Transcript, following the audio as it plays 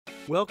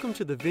Welcome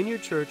to the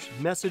Vineyard Church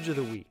Message of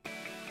the Week.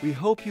 We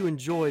hope you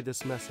enjoy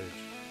this message.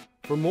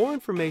 For more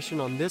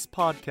information on this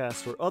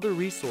podcast or other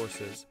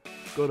resources,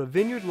 go to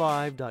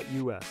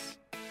vineyardlive.us.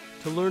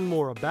 To learn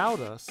more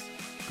about us,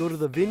 go to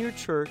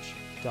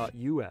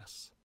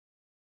thevineyardchurch.us.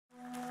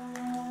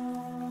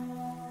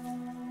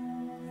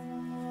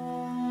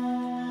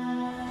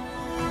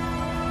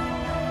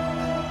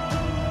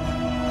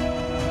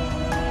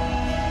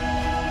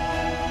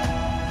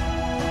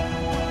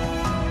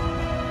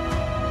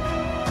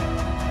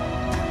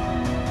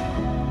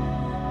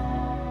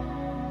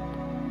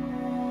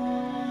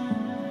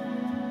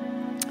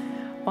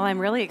 Well, I'm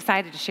really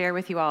excited to share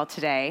with you all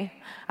today.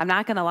 I'm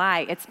not going to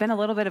lie, it's been a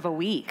little bit of a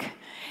week.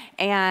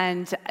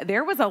 And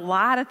there was a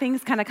lot of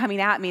things kind of coming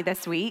at me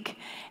this week.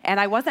 And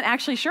I wasn't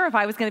actually sure if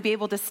I was going to be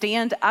able to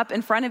stand up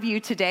in front of you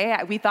today.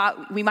 We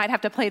thought we might have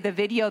to play the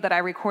video that I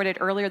recorded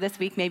earlier this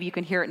week. Maybe you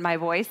can hear it in my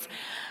voice.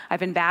 I've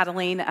been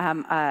battling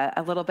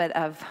a little bit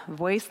of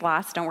voice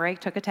loss. Don't worry, I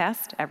took a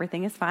test.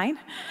 Everything is fine.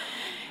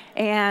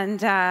 And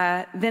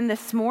then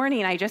this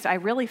morning, I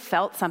really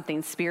felt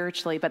something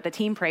spiritually, but the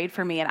team prayed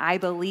for me, and I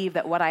believe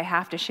that what I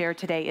have to share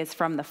today is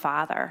from the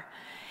Father,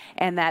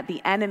 and that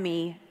the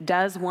enemy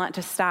does want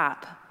to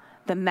stop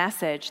the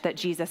message that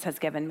Jesus has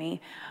given me.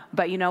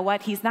 But you know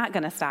what? He's not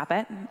going to stop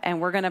it, and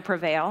we're going to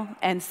prevail.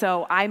 And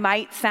so I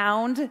might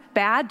sound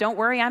bad. Don't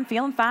worry, I'm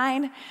feeling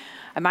fine.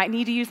 I might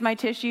need to use my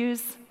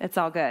tissues. It's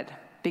all good,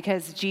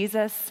 because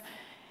Jesus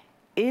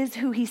is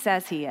who he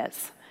says he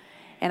is.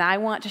 And I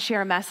want to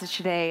share a message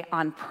today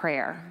on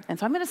prayer. And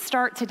so I'm going to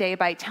start today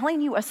by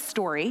telling you a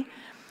story.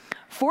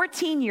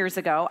 14 years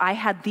ago, I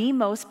had the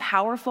most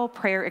powerful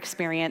prayer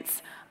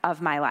experience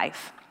of my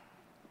life.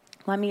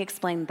 Let me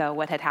explain, though,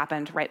 what had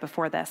happened right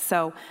before this.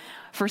 So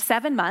for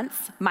 7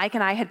 months, Mike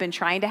and I had been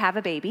trying to have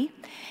a baby.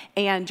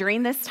 And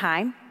during this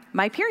time,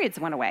 my periods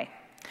went away.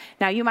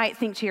 Now, you might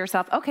think to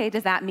yourself, okay,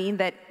 does that mean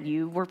that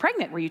you were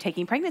pregnant? Were you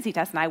taking pregnancy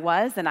tests?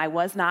 And I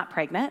was not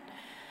pregnant.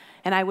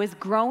 And I was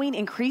growing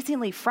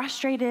increasingly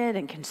frustrated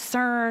and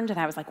concerned, and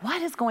I was like,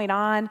 what is going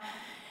on?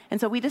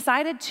 And so we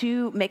decided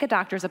to make a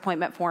doctor's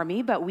appointment for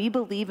me, but we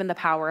believe in the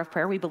power of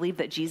prayer. We believe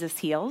that Jesus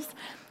heals.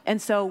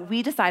 And so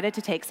we decided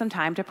to take some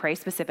time to pray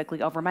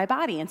specifically over my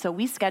body. And so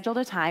we scheduled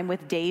a time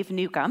with Dave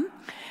Newcomb,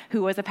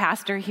 who was a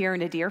pastor here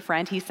and a dear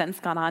friend. He's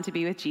since gone on to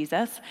be with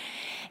Jesus.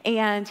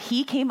 And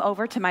he came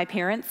over to my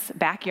parents'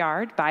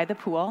 backyard by the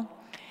pool.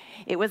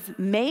 It was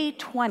May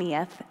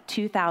 20th,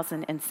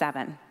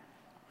 2007.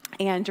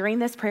 And during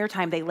this prayer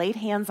time, they laid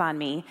hands on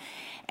me,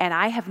 and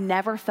I have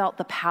never felt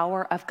the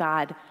power of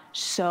God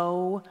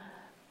so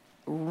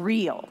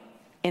real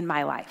in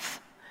my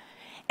life.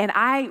 And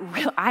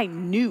I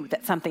knew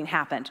that something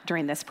happened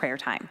during this prayer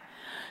time.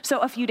 So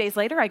a few days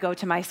later, I go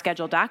to my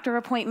scheduled doctor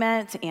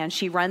appointment, and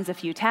she runs a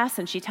few tests,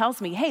 and she tells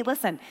me, hey,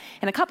 listen,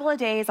 in a couple of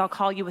days, I'll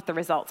call you with the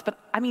results. But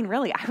I mean,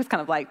 really, I was kind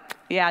of like,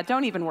 yeah,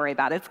 don't even worry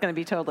about it. It's going to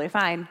be totally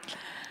fine.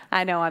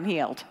 I know I'm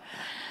healed.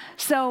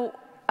 So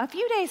a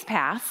few days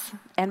pass,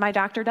 and my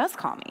doctor does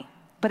call me,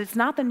 but it's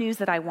not the news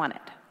that I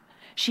wanted.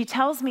 She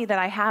tells me that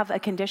I have a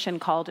condition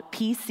called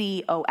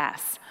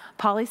PCOS,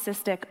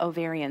 polycystic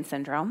ovarian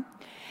syndrome.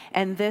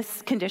 And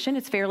this condition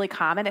is fairly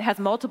common. It has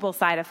multiple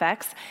side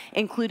effects,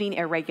 including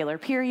irregular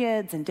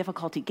periods and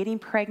difficulty getting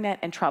pregnant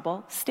and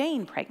trouble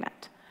staying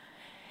pregnant.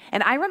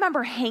 And I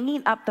remember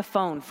hanging up the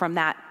phone from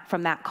that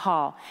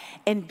call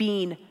and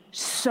being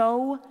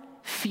so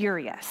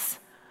furious.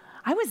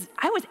 I was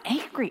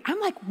angry.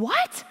 I'm like,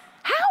 what?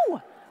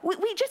 How?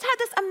 We just had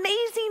this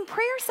amazing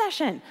prayer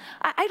session.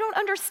 I don't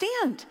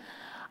understand.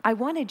 I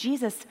wanted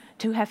Jesus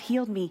to have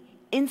healed me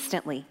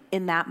instantly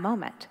in that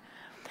moment.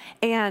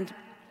 And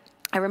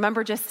I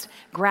remember just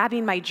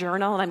grabbing my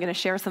journal, and I'm going to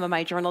share some of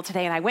my journal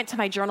today. And I went to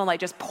my journal, and I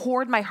just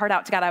poured my heart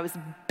out to God. I was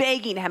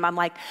begging him. I'm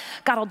like,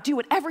 God, I'll do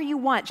whatever you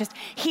want. Just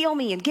heal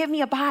me and give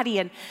me a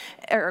body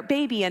or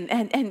baby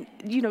and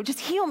just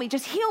heal me,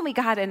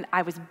 God. And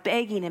I was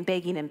begging and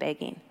begging and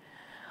begging.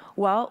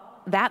 Well,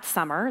 that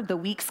summer, the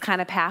weeks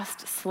kind of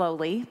passed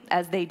slowly,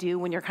 as they do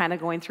when you're kind of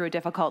going through a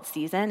difficult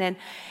season.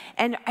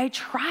 And I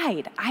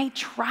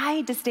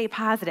tried to stay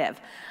positive,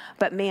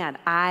 but man,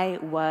 I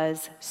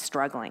was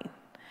struggling.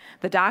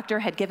 The doctor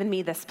had given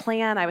me this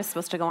plan. I was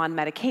supposed to go on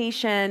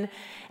medication,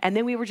 and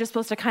then we were just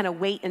supposed to kind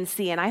of wait and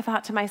see. And I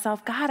thought to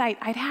myself, God,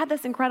 I'd had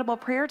this incredible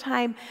prayer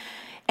time,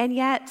 and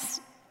yet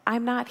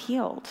I'm not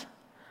healed.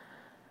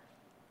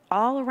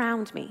 All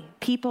around me,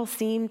 people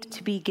seemed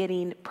to be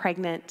getting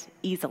pregnant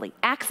easily,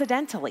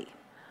 accidentally,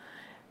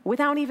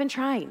 without even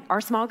trying.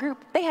 Our small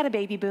group, they had a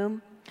baby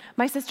boom.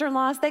 My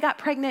sister-in-laws, they got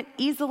pregnant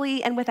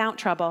easily and without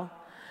trouble.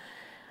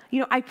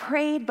 I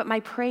prayed, but my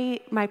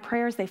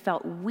prayers, they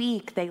felt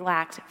weak. They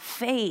lacked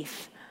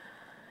faith.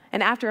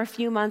 And after a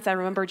few months, I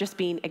remember just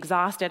being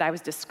exhausted. I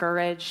was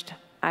discouraged.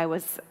 I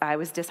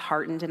was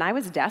disheartened, and I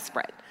was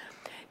desperate.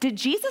 Did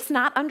Jesus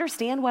not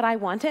understand what I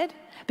wanted?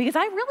 Because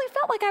I really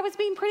felt like I was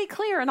being pretty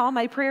clear in all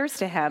my prayers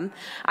to him.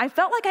 I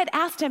felt like I'd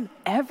asked him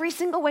every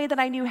single way that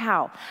I knew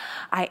how.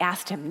 I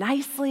asked him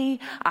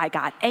nicely. I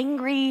got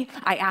angry.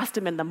 I asked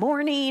him in the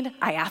morning.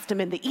 I asked him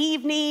in the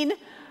evening.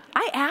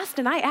 I asked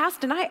and I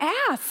asked and I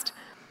asked,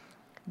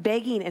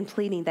 begging and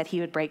pleading that he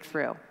would break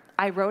through.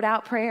 I wrote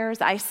out prayers,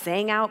 I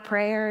sang out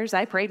prayers,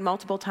 I prayed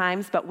multiple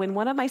times, but when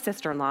one of my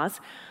sister-in-laws,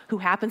 who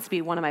happens to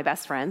be one of my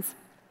best friends,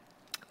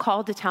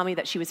 called to tell me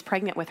that she was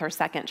pregnant with her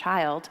second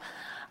child,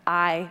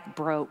 I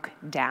broke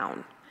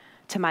down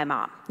to my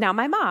mom. Now,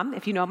 my mom,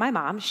 if you know my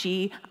mom,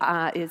 she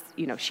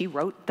she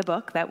wrote the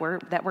book that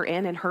we're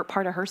in, and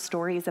part of her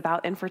story is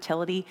about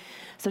infertility.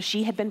 So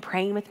she had been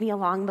praying with me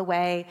along the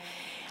way.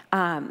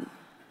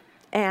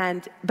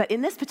 But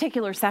in this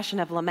particular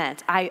session of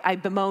lament, I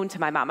bemoaned to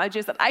my mom. I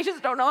just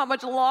don't know how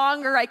much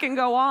longer I can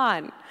go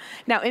on.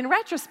 Now, in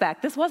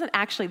retrospect, this wasn't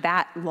actually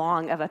that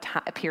long of a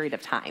period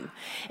of time.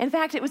 In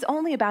fact, it was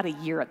only about a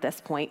year at this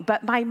point,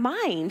 but my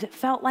mind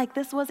felt like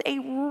this was a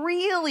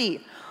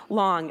really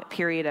long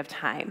period of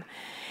time.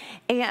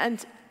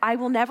 And I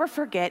will never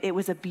forget, it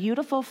was a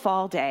beautiful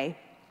fall day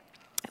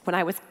when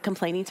I was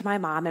complaining to my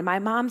mom, and my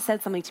mom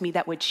said something to me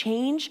that would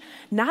change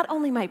not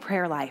only my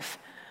prayer life,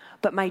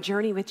 but my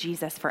journey with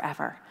Jesus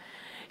forever.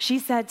 She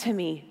said to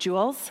me,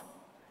 Jules,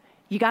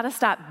 you got to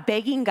stop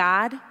begging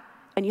God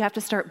and you have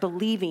to start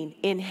believing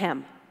in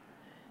him.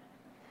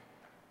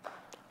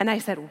 And I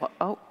said,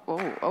 well,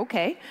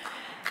 okay.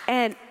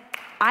 And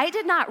I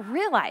did not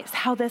realize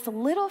how this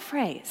little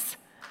phrase,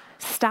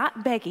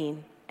 stop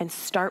begging and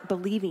start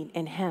believing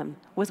in him,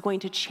 was going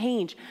to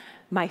change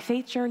my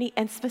faith journey,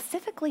 and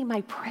specifically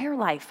my prayer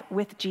life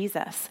with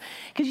Jesus.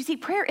 Because you see,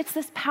 prayer, it's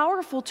this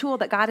powerful tool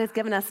that God has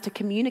given us to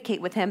communicate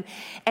with him.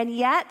 And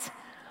yet,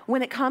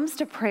 when it comes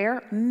to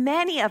prayer,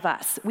 many of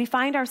us, we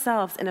find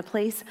ourselves in a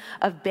place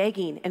of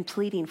begging and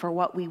pleading for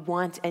what we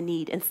want and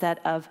need instead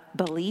of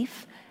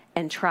belief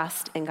and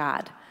trust in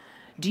God.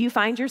 Do you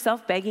find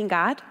yourself begging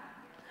God?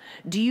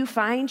 Do you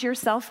find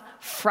yourself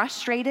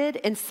frustrated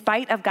in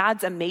spite of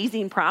God's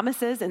amazing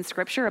promises in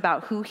Scripture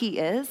about who he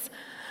is?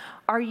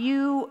 Are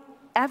you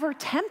ever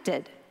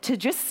tempted to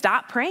just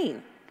stop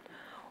praying?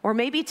 Or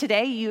maybe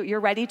today you're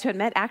ready to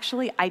admit,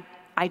 actually,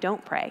 I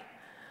don't pray.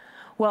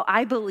 Well,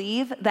 I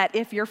believe that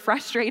if you're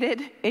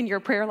frustrated in your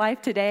prayer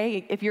life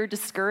today, if you're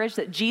discouraged,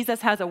 that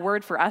Jesus has a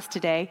word for us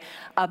today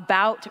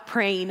about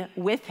praying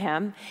with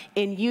him,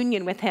 in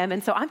union with him.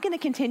 And so I'm going to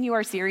continue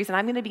our series, and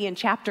I'm going to be in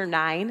chapter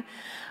 9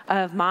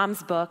 of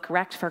Mom's book,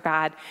 Wrecked for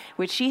God,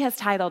 which she has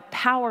titled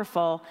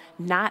Powerful,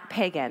 Not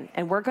Pagan.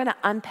 And we're going to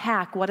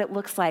unpack what it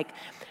looks like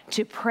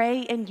to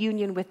pray in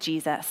union with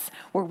Jesus,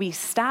 where we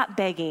stop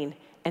begging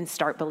and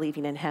start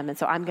believing in him. And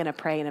so I'm going to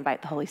pray and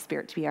invite the Holy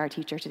Spirit to be our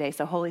teacher today.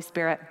 So Holy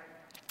Spirit,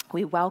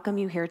 we welcome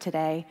you here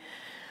today.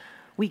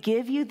 We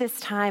give you this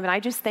time, and I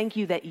just thank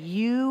you that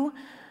you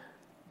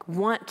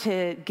want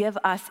to give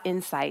us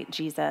insight,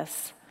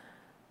 Jesus,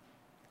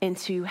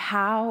 into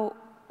how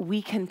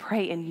we can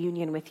pray in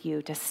union with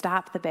you to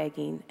stop the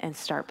begging and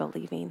start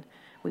believing.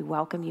 We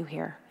welcome you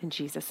here in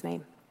Jesus'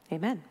 name.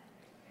 Amen.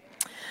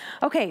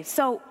 Okay,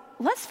 so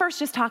let's first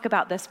just talk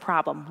about this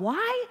problem.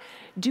 Why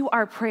do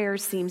our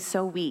prayers seem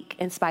so weak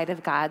in spite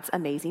of God's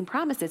amazing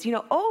promises? You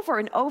know, over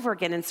and over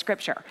again in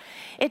Scripture,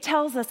 it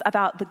tells us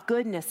about the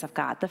goodness of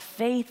God, the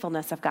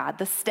faithfulness of God,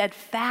 the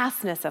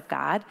steadfastness of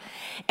God.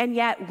 And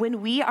yet,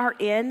 when we are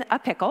in a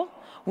pickle,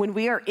 when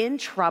we are in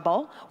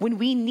trouble, when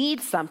we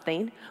need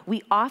something,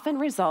 we often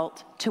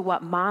result to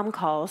what Mom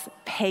calls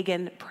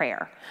pagan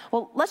prayer.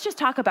 Well, let's just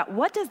talk about,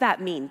 what does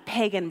that mean,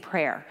 pagan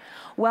prayer?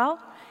 Well,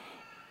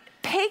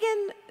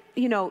 pagan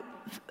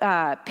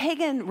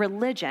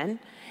religion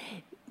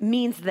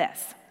means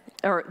this,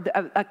 or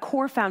a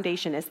core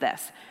foundation is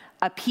this: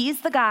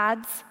 appease the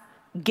gods,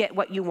 get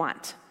what you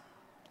want.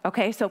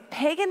 Okay, so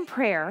pagan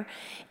prayer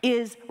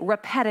is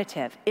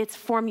repetitive, it's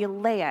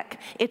formulaic,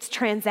 it's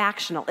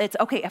transactional. It's,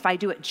 okay, if I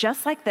do it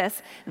just like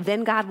this,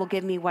 then God will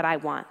give me what I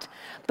want.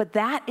 But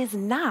that is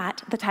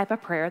not the type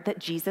of prayer that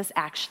Jesus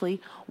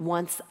actually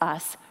wants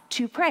us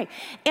to pray.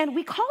 And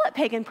we call it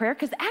pagan prayer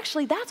because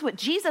actually that's what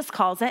Jesus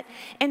calls it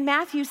in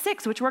Matthew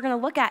 6, which we're going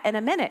to look at in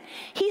a minute.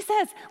 He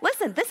says,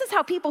 listen, this is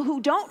how people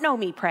who don't know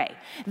me pray.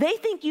 They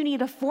think you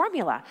need a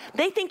formula.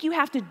 They think you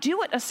have to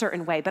do it a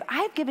certain way, but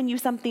I've given you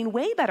something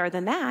way better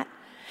than that.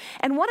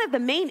 And one of the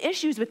main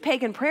issues with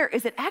pagan prayer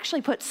is it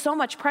actually puts so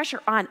much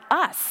pressure on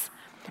us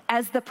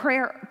as the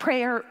prayer,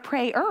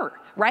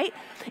 right?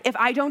 If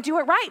I don't do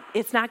it right,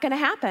 it's not going to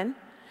happen.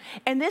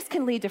 And this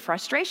can lead to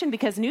frustration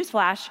because,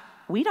 newsflash,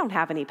 we don't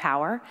have any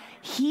power.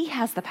 He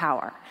has the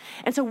power.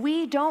 And so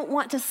we don't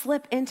want to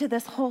slip into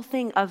this whole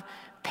thing of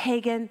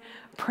pagan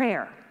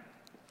prayer.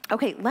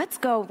 Okay, let's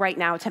go right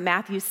now to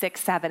Matthew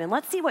 6:7, and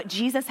let's see what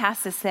Jesus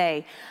has to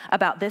say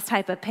about this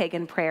type of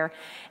pagan prayer.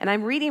 And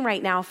I'm reading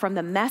right now from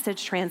the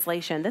Message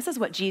translation. This is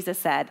what Jesus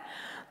said: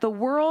 "The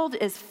world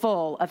is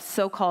full of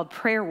so-called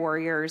prayer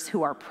warriors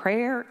who are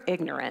prayer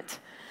ignorant.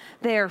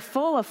 They are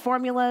full of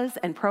formulas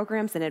and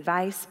programs and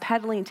advice,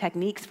 peddling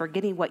techniques for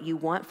getting what you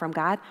want from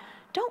God.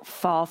 Don't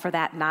fall for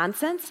that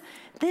nonsense.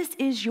 This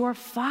is your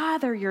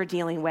Father you're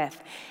dealing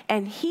with,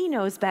 and he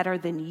knows better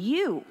than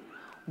you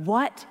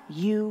what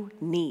you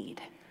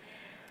need."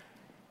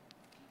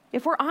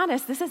 If we're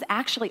honest, this is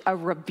actually a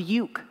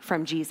rebuke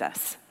from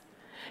Jesus.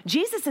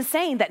 Jesus is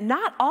saying that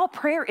not all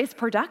prayer is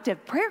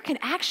productive. Prayer can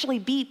actually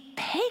be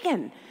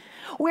pagan.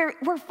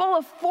 We're full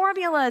of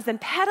formulas and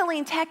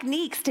peddling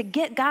techniques to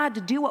get God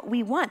to do what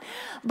we want.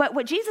 But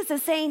what Jesus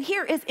is saying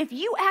here is if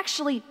you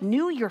actually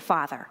knew your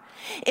Father,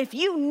 if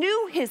you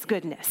knew his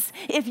goodness,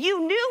 if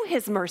you knew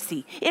his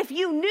mercy, if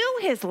you knew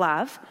his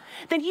love,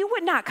 then you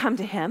would not come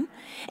to him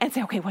and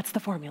say, okay, what's the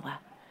formula?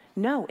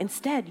 No,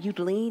 instead, you'd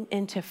lean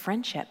into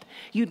friendship.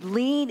 You'd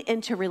lean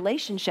into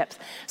relationships.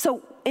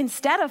 So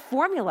instead of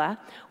formula,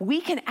 we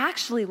can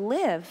actually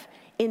live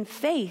in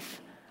faith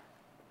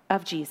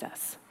of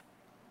Jesus.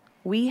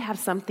 We have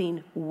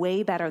something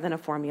way better than a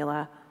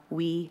formula.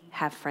 We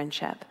have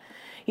friendship.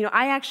 You know,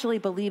 I actually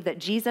believe that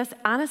Jesus,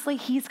 honestly,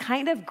 he's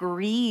kind of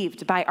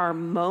grieved by our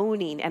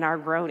moaning and our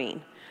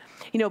groaning.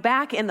 You know,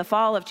 back in the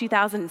fall of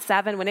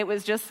 2007, when it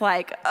was just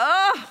like,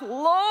 oh,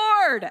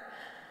 Lord,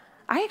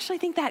 I actually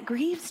think that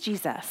grieves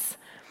Jesus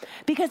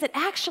because it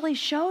actually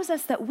shows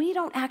us that we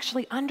don't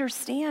actually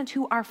understand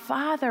who our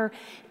Father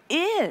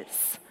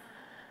is.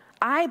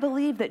 I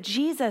believe that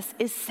Jesus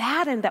is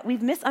saddened that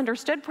we've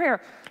misunderstood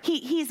prayer.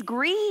 He's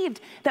grieved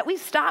that we've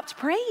stopped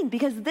praying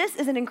because this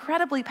is an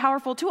incredibly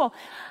powerful tool.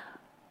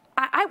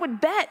 I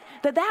would bet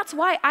that that's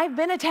why I've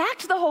been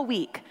attacked the whole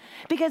week,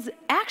 because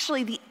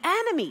actually the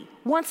enemy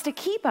wants to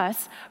keep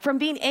us from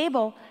being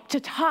able to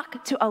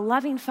talk to a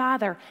loving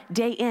Father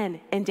day in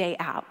and day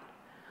out.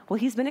 Well,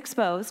 he's been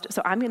exposed,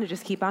 so I'm going to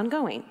just keep on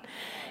going.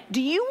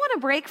 Do you want to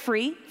break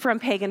free from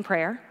pagan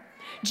prayer?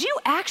 Do you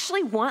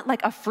actually want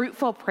like a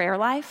fruitful prayer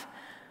life?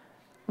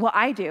 Well,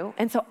 I do.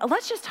 And so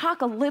let's just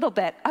talk a little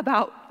bit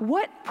about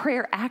what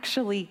prayer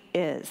actually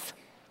is.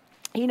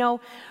 You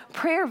know,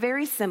 prayer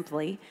very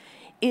simply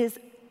is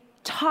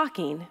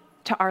talking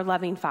to our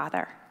loving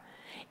Father.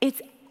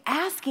 It's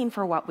asking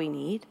for what we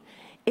need.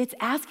 It's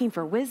asking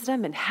for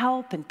wisdom and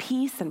help and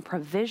peace and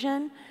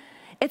provision.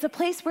 It's a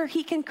place where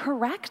he can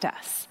correct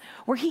us,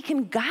 where he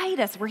can guide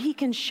us, where he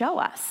can show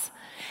us.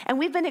 And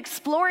we've been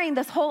exploring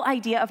this whole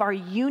idea of our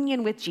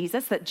union with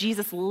Jesus, that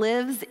Jesus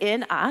lives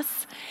in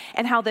us,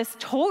 and how this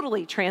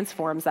totally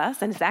transforms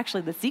us, and it's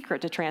actually the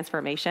secret to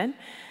transformation.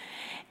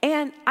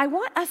 And I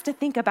want us to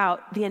think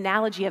about the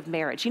analogy of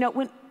marriage. You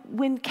know,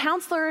 when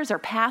counselors or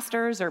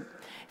pastors or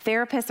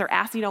therapists are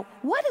asked, you know,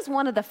 what is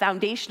one of the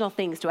foundational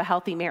things to a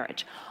healthy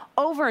marriage?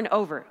 Over and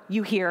over,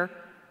 you hear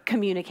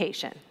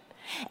communication.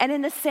 And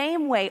in the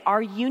same way,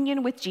 our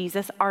union with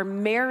Jesus, our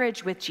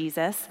marriage with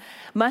Jesus,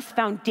 must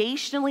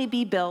foundationally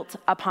be built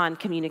upon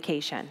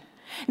communication.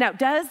 Now,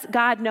 does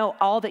God know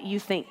all that you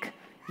think?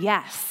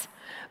 Yes.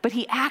 But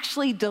he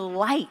actually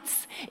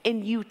delights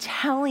in you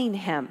telling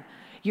him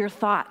your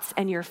thoughts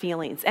and your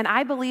feelings. And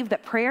I believe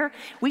that prayer,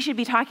 we should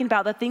be talking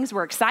about the things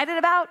we're excited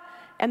about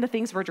and the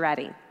things we're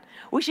dreading.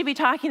 We should be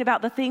talking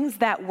about the things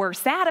that we're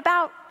sad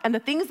about and the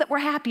things that we're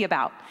happy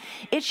about.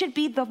 It should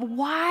be the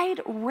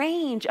wide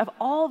range of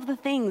all of the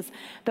things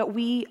that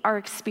we are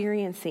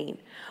experiencing.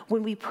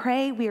 When we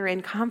pray, we are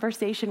in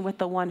conversation with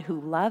the one who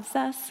loves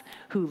us,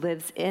 who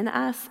lives in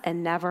us,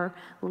 and never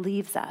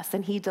leaves us.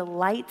 And he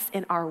delights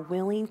in our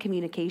willing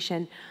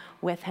communication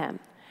with him.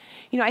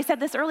 You know, I said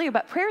this earlier,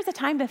 but prayer is a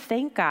time to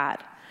thank God.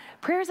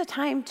 Prayer is a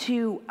time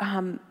to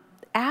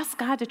ask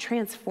God to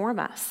transform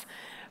us.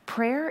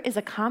 Prayer is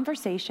a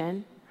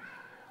conversation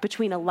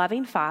between a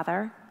loving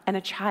father and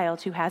a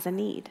child who has a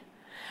need.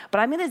 But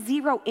I'm going to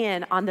zero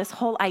in on this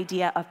whole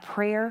idea of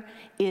prayer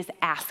is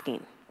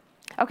asking.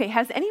 Okay,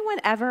 has anyone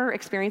ever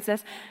experienced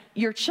this?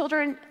 Your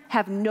children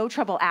have no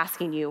trouble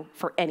asking you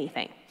for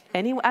anything.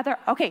 Any other?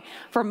 Okay,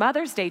 for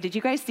Mother's Day, did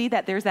you guys see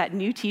that there's that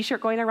new t-shirt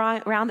going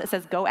around that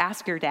says, "Go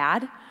ask your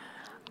dad"?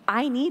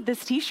 I need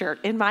this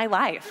t-shirt in my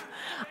life.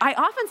 I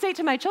often say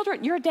to my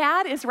children, your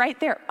dad is right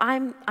there.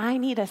 I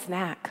need a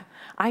snack.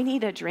 I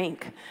need a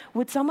drink.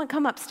 Would someone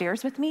come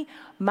upstairs with me?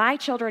 My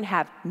children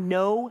have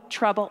no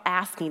trouble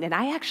asking, and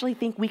I actually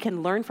think we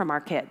can learn from our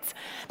kids,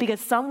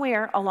 because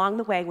somewhere along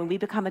the way when we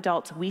become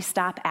adults, we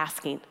stop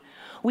asking.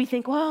 We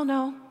think, well,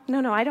 no,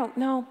 I don't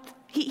know.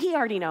 He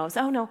already knows.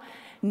 Oh,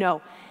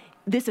 no.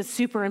 This is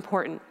super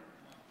important.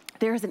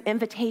 There is an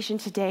invitation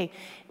today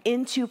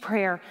into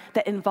prayer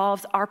that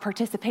involves our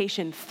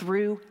participation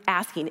through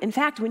asking. In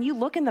fact, when you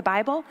look in the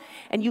Bible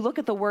and you look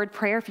at the word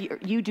prayer, if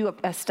you do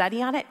a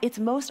study on it, it's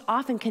most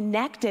often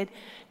connected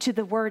to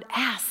the word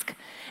ask.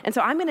 And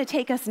so I'm going to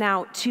take us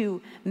now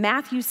to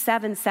Matthew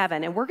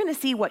 7:7, and we're going to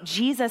see what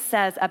Jesus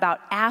says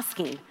about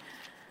asking.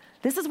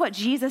 This is what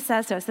Jesus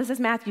says to us. This is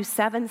Matthew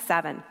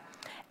 7:7.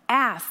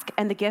 Ask,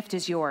 and the gift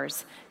is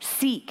yours.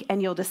 Seek, and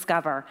you'll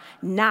discover.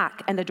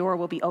 Knock, and the door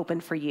will be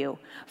opened for you.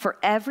 For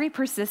every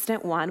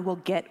persistent one will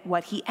get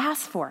what he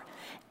asks for.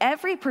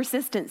 Every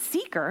persistent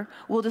seeker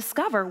will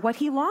discover what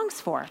he longs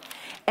for.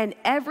 And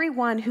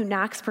everyone who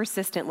knocks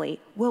persistently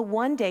will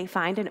one day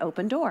find an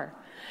open door.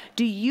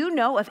 Do you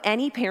know of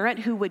any parent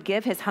who would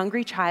give his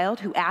hungry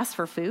child who asks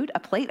for food a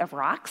plate of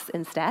rocks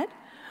instead?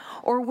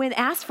 Or when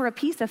asked for a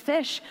piece of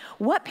fish,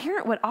 what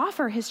parent would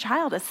offer his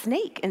child a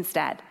snake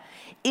instead?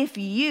 If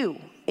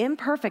you,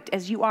 imperfect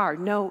as you are,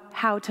 know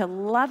how to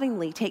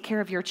lovingly take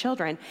care of your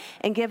children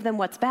and give them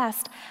what's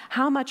best,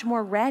 how much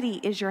more ready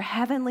is your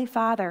heavenly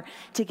Father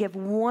to give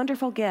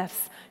wonderful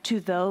gifts to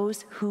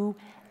those who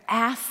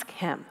ask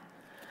him?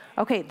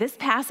 Okay, this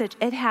passage,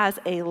 it has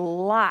a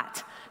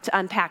lot to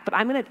unpack, but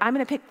I'm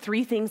gonna pick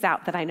 3 things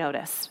out that I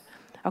noticed.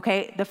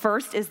 Okay, the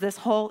first is this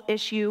whole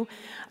issue,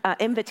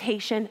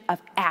 invitation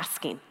of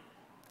asking.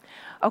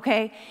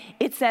 Okay,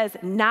 it says,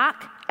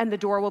 knock and the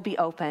door will be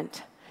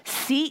opened.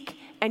 Seek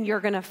and you're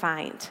gonna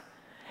find.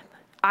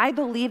 I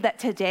believe that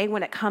today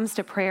when it comes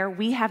to prayer,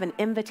 we have an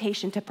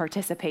invitation to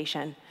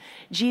participation.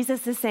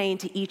 Jesus is saying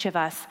to each of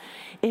us,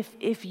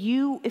 if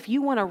you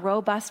want a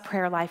robust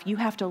prayer life, you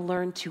have to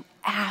learn to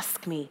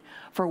ask me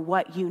for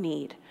what you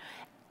need.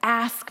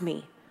 Ask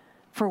me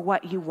for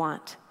what you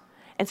want.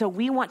 And so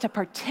we want to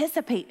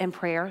participate in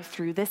prayer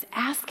through this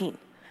asking.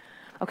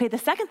 Okay, the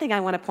second thing I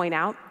want to point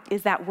out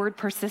is that word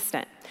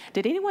persistent.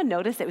 Did anyone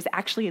notice it was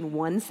actually in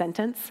one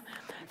sentence?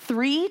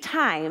 3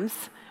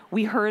 times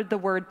we heard the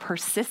word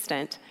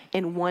persistent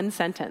in one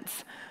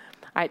sentence.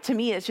 All right, to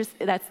me,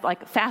 that's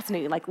like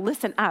fascinating. Like,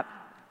 listen up.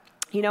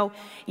 You know,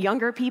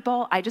 younger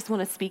people, I just want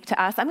to speak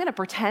to us. I'm going to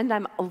pretend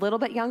I'm a little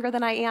bit younger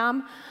than I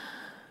am,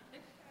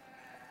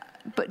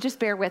 but just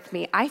bear with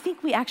me. I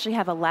think we actually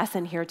have a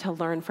lesson here to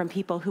learn from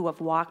people who have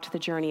walked the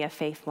journey of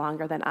faith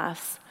longer than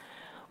us.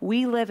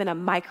 We live in a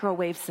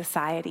microwave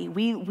society.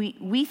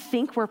 We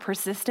think we're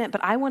persistent,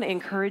 but I want to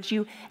encourage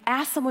you,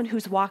 ask someone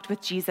who's walked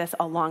with Jesus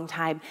a long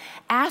time.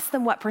 Ask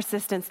them what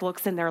persistence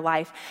looks in their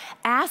life.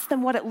 Ask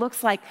them what it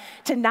looks like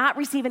to not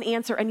receive an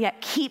answer and yet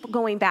keep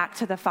going back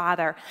to the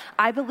Father.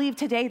 I believe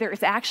today there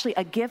is actually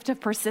a gift of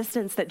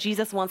persistence that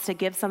Jesus wants to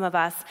give some of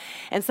us.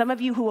 And some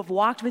of you who have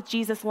walked with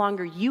Jesus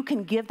longer, you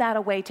can give that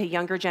away to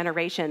younger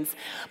generations.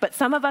 But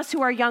some of us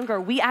who are younger,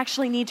 we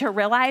actually need to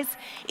realize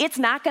it's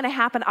not going to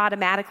happen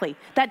automatically.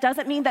 That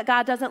doesn't mean that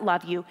God doesn't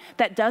love you.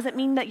 That doesn't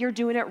mean that you're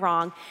doing it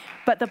wrong.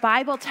 But the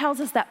Bible tells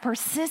us that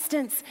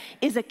persistence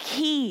is a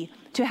key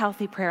to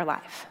healthy prayer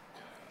life.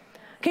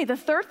 Okay, the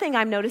third thing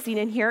I'm noticing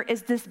in here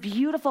is this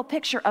beautiful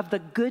picture of the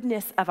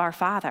goodness of our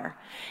Father.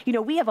 You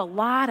know, we have a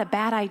lot of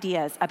bad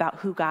ideas about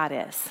who God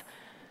is.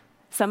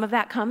 Some of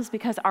that comes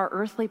because our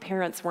earthly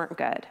parents weren't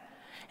good.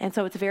 And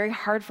so it's very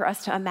hard for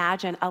us to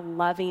imagine a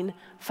loving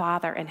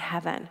Father in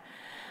heaven.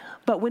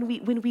 But when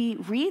we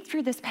read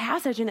through this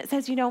passage and it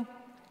says, you know,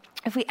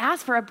 if we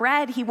ask for a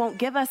bread, he won't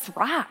give us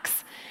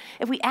rocks.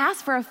 If we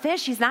ask for a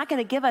fish, he's not going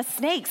to give us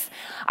snakes.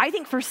 I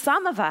think for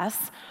some of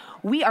us,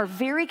 we are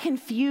very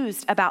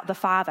confused about the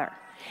Father.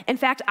 In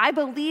fact, I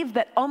believe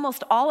that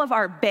almost all of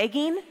our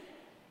begging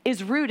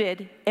is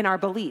rooted in our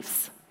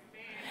beliefs.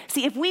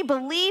 See, if we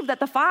believe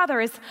that the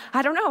Father is,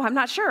 I don't know, I'm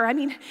not sure. I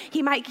mean,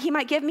 he might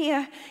give me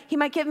a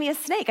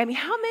snake. I mean,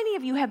 how many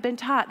of you have been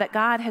taught that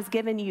God has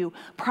given you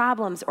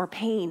problems or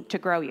pain to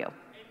grow you?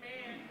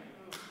 Amen.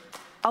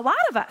 A lot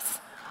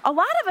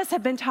of us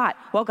have been taught,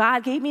 well,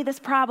 God gave me this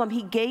problem.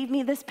 He gave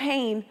me this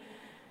pain,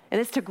 and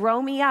it's to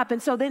grow me up.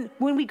 And so then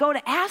when we go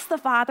to ask the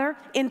Father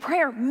in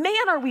prayer,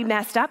 man, are we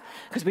messed up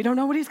because we don't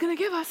know what he's going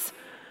to give us.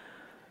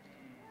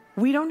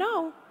 We don't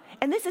know.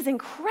 And this is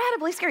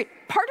incredibly scary.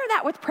 Partner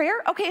that with prayer.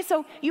 Okay,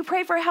 so you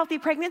pray for a healthy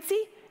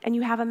pregnancy and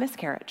you have a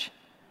miscarriage.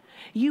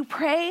 You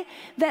pray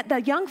that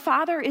the young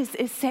father is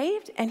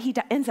saved and he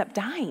ends up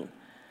dying.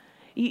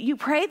 You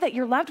pray that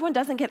your loved one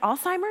doesn't get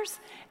Alzheimer's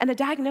and the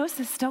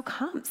diagnosis still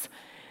comes.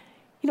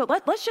 You know,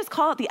 let's just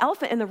call it the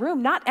elephant in the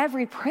room. Not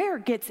every prayer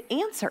gets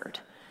answered.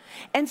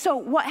 And so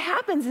what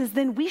happens is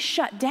then we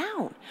shut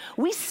down.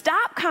 We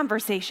stop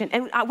conversation.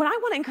 And what I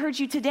want to encourage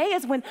you today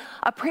is when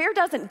a prayer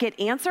doesn't get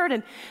answered,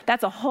 and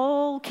that's a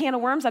whole can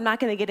of worms I'm not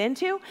going to get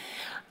into,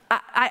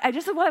 I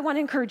just what I want to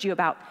encourage you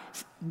about.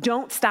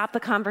 Don't stop the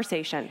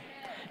conversation.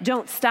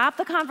 Don't stop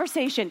the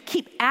conversation.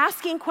 Keep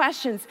asking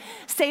questions.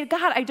 Say,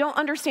 God, I don't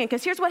understand.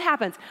 Because here's what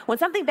happens. When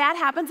something bad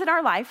happens in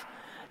our life,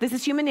 this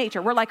is human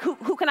nature. We're like,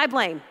 who can I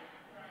blame?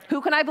 Who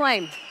can I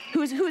blame?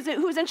 Who's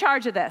in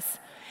charge of this?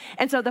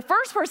 And so the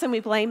first person we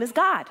blame is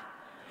God.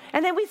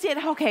 And then we say,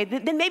 okay,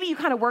 then maybe you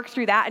kind of work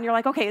through that and you're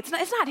like, okay, it's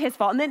not his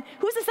fault. And then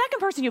who's the second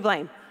person you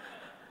blame?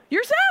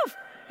 Yourself.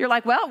 You're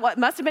like, well, what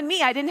must have been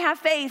me? I didn't have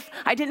faith.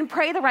 I didn't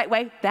pray the right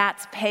way.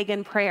 That's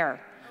pagan prayer.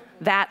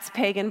 That's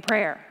pagan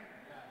prayer.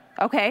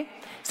 Okay?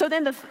 So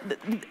then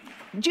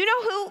do you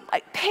know who?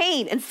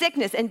 Pain and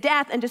sickness and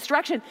death and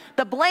destruction,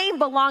 the blame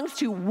belongs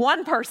to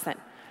one person,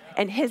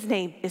 and his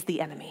name is the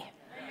enemy.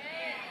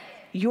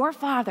 Your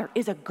Father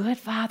is a good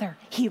Father.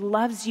 He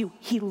loves you.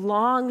 He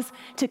longs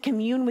to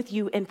commune with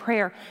you in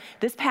prayer.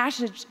 This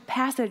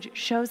passage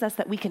shows us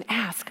that we can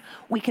ask,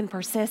 we can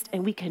persist,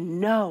 and we can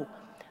know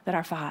that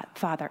our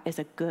Father is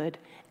a good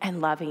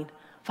and loving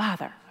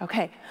Father.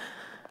 Okay,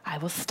 I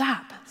will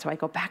stop so I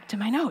go back to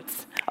my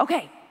notes.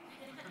 Okay.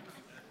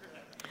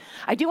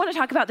 I do want to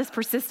talk about this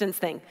persistence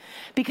thing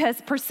because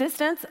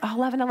persistence,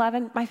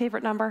 1111, my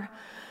favorite number.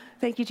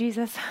 Thank you,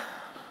 Jesus.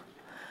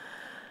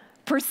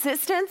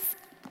 Persistence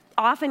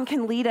often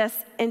can lead us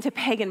into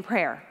pagan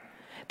prayer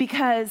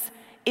because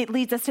it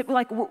leads us to,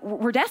 like,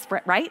 we're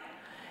desperate, right?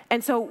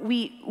 And so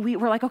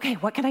we're like, okay,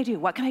 what can I do?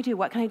 What can I do?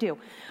 What can I do?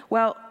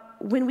 Well,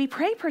 when we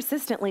pray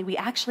persistently, we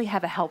actually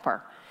have a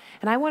helper.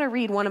 And I want to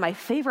read one of my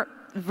favorite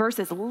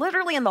verses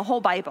literally in the whole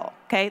Bible,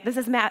 okay? This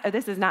is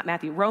not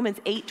Matthew, Romans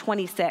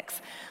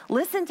 8:26.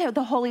 Listen to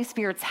the Holy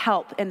Spirit's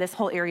help in this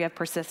whole area of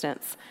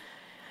persistence.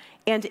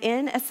 And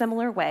in a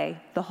similar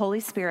way, the Holy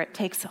Spirit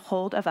takes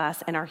hold of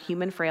us and our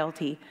human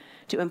frailty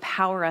to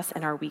empower us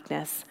in our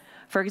weakness.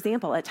 For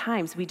example, at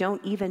times we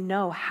don't even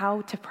know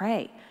how to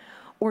pray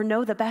or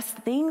know the best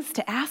things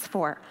to ask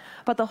for,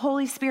 but the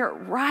Holy Spirit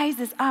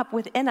rises up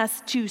within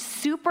us to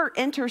super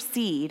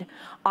intercede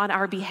on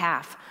our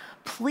behalf,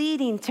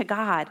 pleading to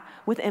God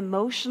with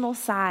emotional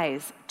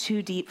sighs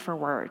too deep for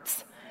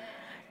words.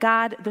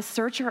 God, the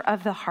searcher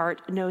of the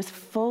heart, knows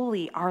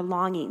fully our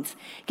longings,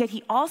 yet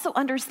he also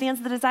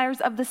understands the desires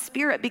of the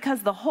Spirit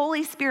because the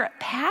Holy Spirit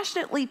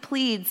passionately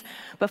pleads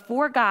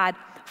before God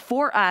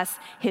for us,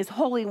 his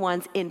holy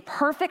ones, in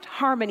perfect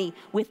harmony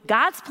with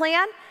God's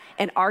plan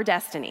and our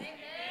destiny.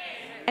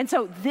 And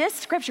so this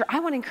scripture, I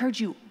want to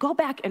encourage you, go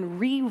back and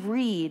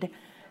reread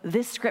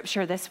this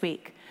scripture this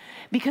week.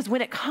 Because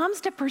when it comes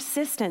to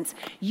persistence,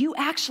 you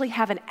actually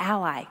have an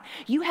ally.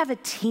 You have a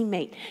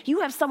teammate.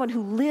 You have someone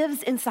who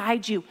lives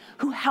inside you,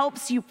 who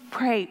helps you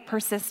pray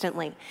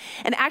persistently.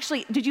 And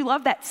actually, did you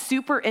love that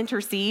super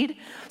intercede?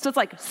 So it's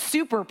like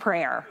super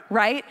prayer,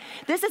 right?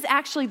 This is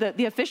actually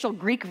the official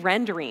Greek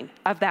rendering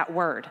of that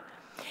word.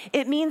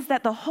 It means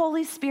that the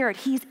Holy Spirit,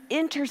 he's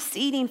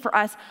interceding for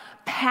us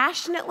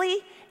passionately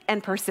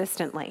and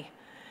persistently.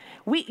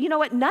 You know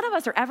what? None of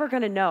us are ever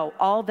going to know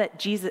all that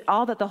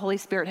the Holy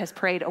Spirit has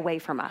prayed away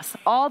from us,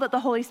 all that the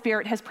Holy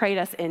Spirit has prayed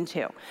us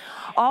into.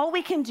 All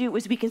we can do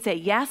is we can say,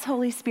 yes,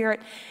 Holy Spirit,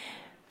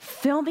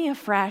 fill me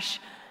afresh,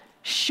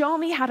 show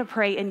me how to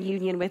pray in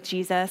union with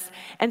Jesus.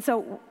 And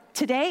so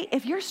today,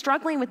 if you're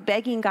struggling with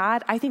begging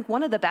God, I think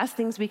one of the best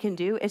things we can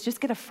do is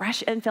just get a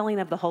fresh infilling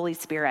of the Holy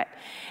Spirit.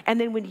 And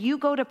then when you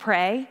go to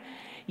pray,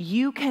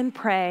 you can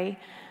pray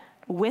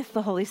with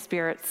the Holy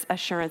Spirit's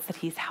assurance that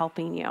he's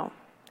helping you.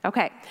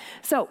 Okay,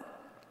 so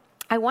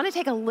I want to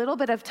take a little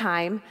bit of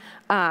time.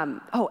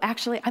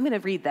 Actually, I'm going to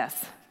read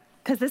this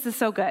because this is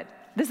so good.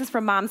 This is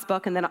from Mom's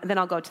book, and then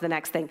I'll go to the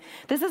next thing.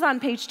 This is on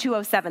page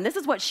 207. This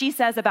is what she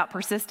says about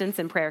persistence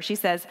in prayer. She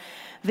says,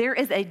 there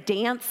is a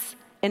dance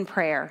in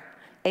prayer,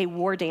 a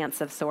war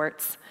dance of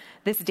sorts.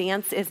 This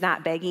dance is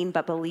not begging,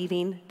 but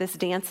believing. This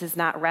dance is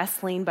not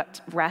wrestling,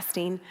 but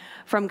resting.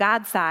 From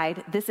God's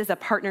side, this is a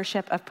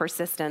partnership of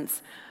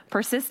persistence.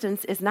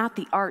 Persistence is not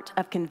the art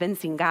of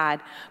convincing God.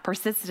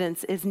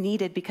 Persistence is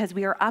needed because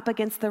we are up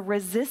against the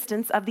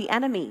resistance of the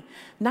enemy,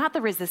 not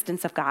the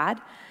resistance of God.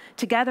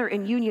 Together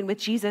in union with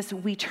Jesus,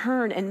 we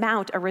turn and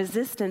mount a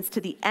resistance to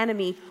the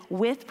enemy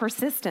with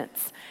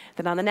persistence.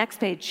 Then on the next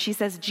page, she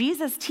says,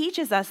 Jesus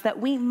teaches us that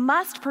we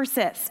must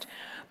persist.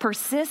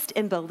 Persist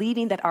in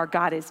believing that our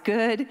God is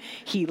good.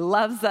 He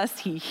loves us.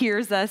 He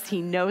hears us.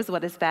 He knows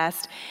what is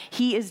best.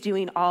 He is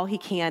doing all he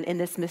can in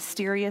this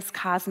mysterious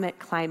cosmic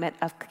climate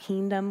of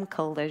kingdom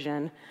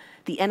collision.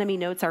 The enemy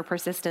notes our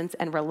persistence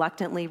and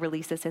reluctantly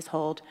releases his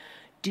hold.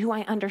 Do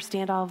I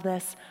understand all of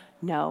this?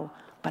 No,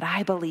 but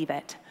I believe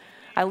it.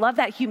 I love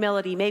that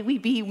humility. May we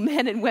be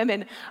men and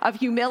women of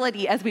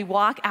humility as we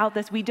walk out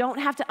this. We don't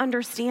have to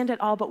understand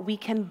it all, but we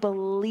can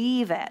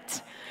believe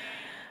it.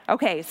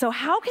 Okay, so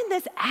how can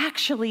this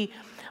actually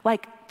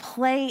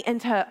play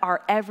into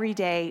our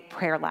everyday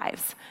prayer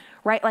lives,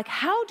 right? Like,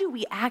 how do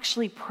we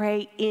actually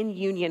pray in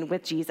union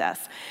with Jesus?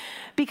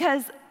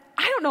 Because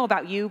I don't know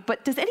about you,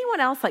 but does anyone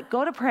else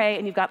go to pray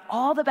and you've got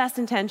all the best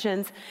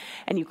intentions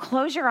and you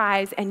close your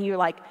eyes and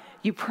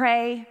you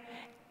pray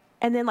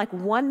and then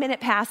 1 minute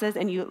passes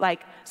and you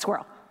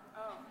squirrel.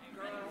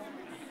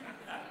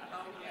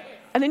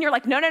 And then you're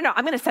like, no,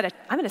 I'm going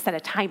to set a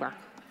timer.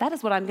 That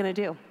is what I'm going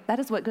to do. That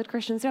is what good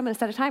Christians do. I'm going to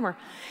set a timer.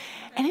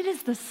 And it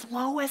is the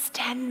slowest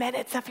 10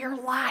 minutes of your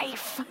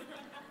life.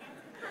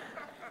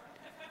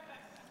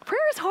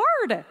 Prayer is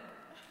hard.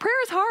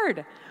 Prayer is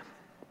hard.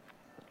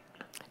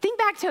 Think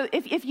back to,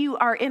 if you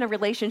are in a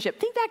relationship,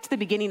 think back to the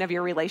beginning of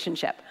your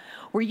relationship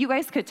where you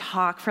guys could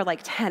talk for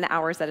 10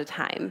 hours at a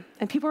time.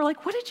 And people are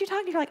like, what did you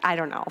talk? You're like, I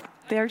don't know.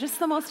 They're just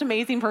the most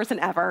amazing person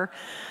ever.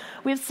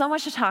 We have so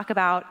much to talk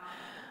about.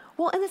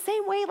 Well, in the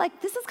same way,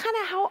 this is kind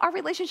of how our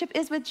relationship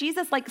is with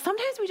Jesus.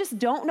 Sometimes we just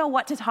don't know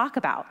what to talk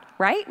about,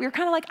 right? We're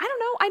kind of I don't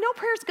know. I know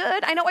prayer's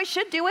good. I know I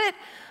should do it.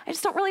 I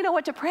just don't really know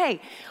what to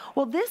pray.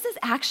 Well, this is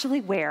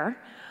actually where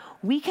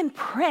we can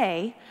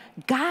pray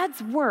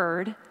God's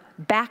word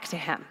back to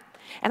him.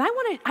 And I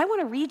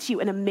want to read to you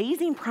an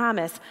amazing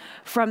promise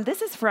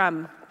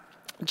from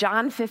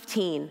John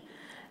 15.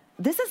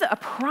 This is a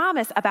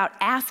promise about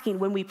asking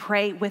when we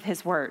pray with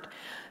his word.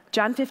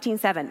 John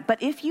 15:7,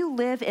 but if you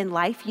live in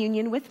life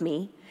union with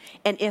me,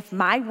 and if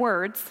my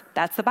words,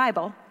 that's the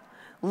Bible,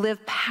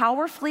 live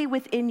powerfully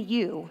within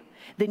you,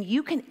 then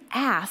you can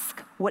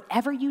ask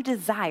whatever you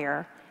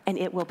desire and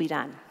it will be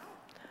done.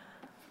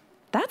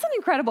 That's an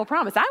incredible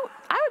promise. I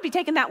would be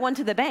taking that one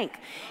to the bank.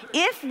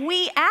 If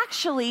we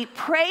actually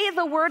pray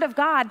the word of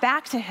God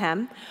back to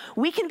him,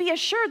 we can be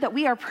assured that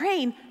we are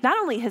praying not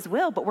only his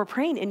will, but we're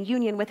praying in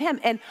union with him.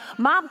 And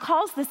Mom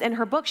calls this in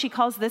her book, she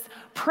calls this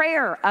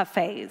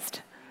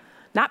prayer-aphased.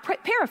 Not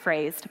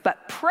paraphrased,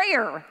 but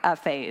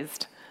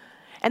prayer-aphased.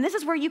 And this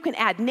is where you can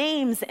add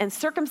names and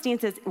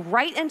circumstances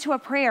right into a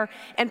prayer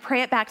and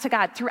pray it back to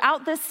God.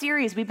 Throughout this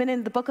series, we've been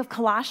in the book of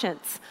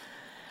Colossians.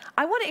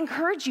 I want to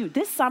encourage you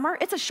this summer,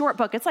 it's a short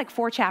book, it's like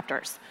 4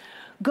 chapters.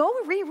 Go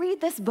reread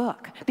this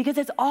book because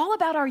it's all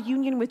about our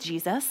union with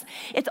Jesus.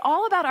 It's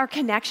all about our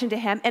connection to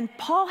him. And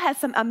Paul has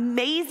some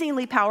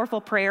amazingly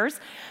powerful prayers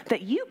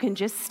that you can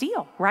just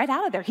steal right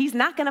out of there. He's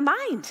not going to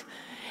mind.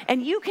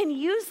 And you can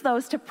use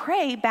those to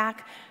pray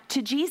back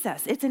to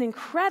Jesus. It's an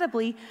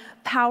incredibly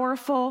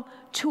powerful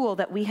tool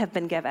that we have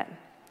been given.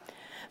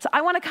 So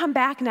I want to come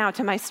back now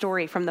to my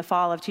story from the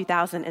fall of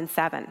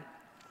 2007.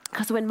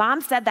 Because when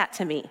Mom said that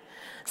to me,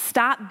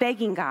 stop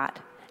begging God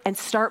and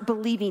start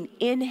believing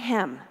in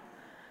him,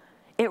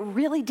 it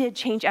really did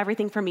change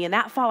everything for me. And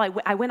that fall,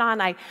 I went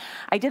on, I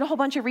did a whole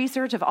bunch of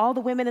research of all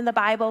the women in the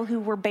Bible who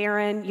were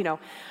barren, you know,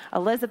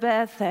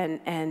 Elizabeth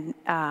and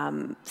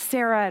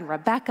Sarah and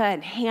Rebecca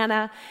and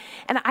Hannah.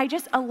 And I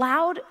just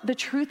allowed the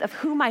truth of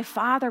who my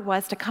father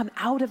was to come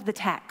out of the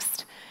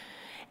text.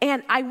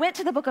 And I went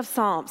to the book of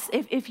Psalms.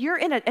 If you're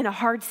in a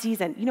hard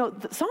season, you know,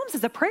 the Psalms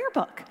is a prayer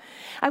book.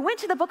 I went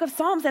to the book of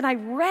Psalms and I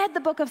read the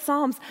book of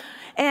Psalms.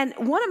 And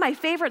one of my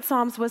favorite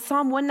Psalms was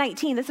Psalm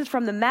 119. This is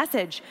from the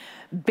Message.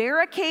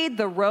 Barricade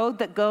the road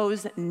that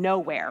goes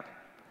nowhere.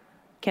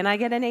 Can I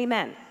get an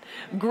amen?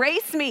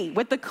 Grace me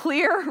with the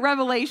clear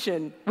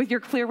revelation, with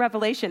your clear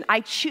revelation. I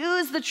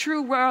choose the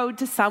true road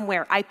to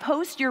somewhere. I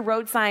post your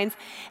road signs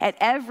at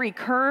every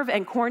curve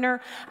and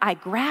corner. I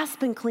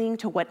grasp and cling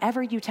to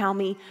whatever you tell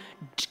me.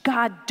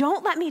 God,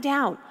 don't let me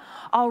down.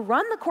 I'll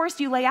run the course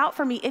you lay out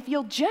for me if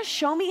you'll just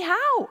show me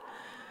how.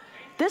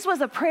 This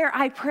was a prayer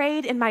I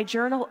prayed in my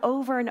journal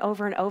over and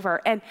over and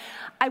over. And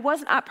I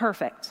was not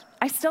perfect.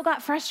 I still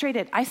got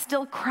frustrated. I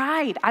still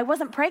cried. I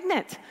wasn't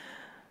pregnant.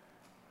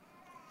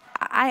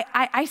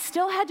 I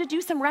still had to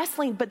do some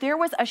wrestling, but there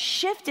was a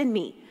shift in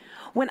me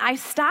when I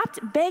stopped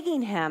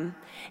begging him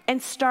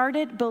and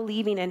started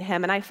believing in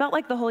him. And I felt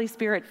like the Holy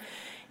Spirit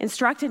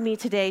instructed me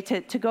today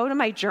to go to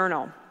my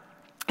journal.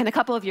 And a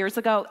couple of years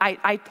ago,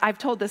 I've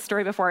told this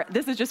story before.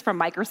 This is just from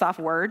Microsoft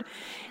Word,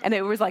 and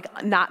it was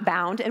like not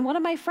bound. And one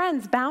of my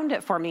friends bound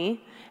it for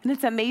me, and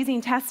it's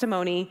amazing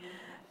testimony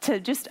to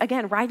just,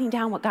 again, writing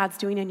down what God's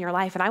doing in your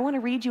life. And I want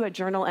to read you a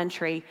journal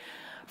entry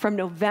from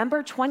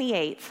November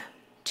 28th,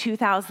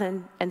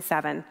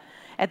 2007.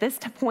 At this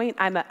point,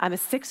 I'm a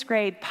 6th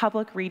grade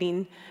public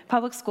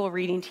school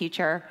reading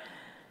teacher,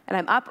 and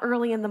I'm up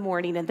early in the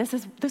morning, and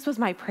this was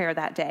my prayer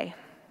that day.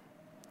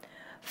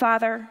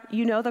 Father,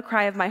 you know the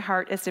cry of my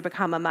heart is to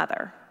become a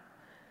mother.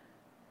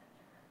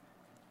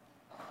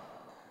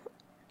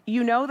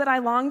 You know that I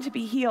long to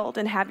be healed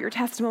and have your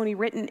testimony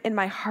written in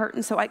my heart,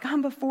 and so I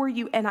come before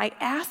you and I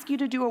ask you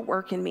to do a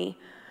work in me.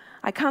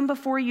 I come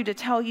before you to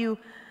tell you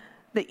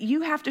that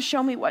you have to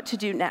show me what to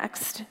do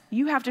next.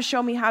 You have to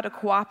show me how to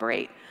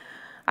cooperate.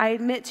 I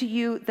admit to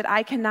you that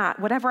I cannot.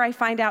 Whatever I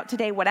find out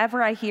today,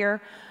 whatever I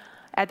hear,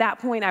 at that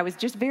point I was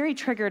just very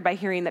triggered by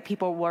hearing that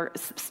people were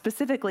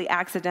specifically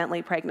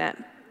accidentally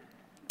pregnant.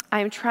 I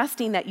am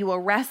trusting that you will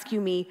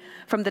rescue me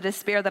from the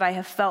despair that I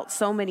have felt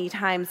so many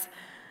times.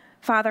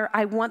 Father,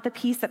 I want the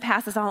peace that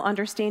passes all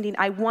understanding.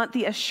 I want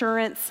the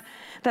assurance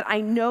that I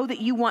know that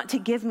you want to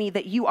give me,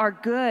 that you are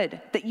good,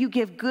 that you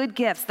give good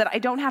gifts, that I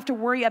don't have to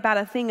worry about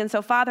a thing. And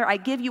so, Father, I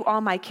give you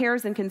all my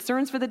cares and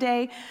concerns for the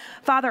day.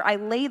 Father, I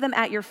lay them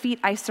at your feet.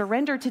 I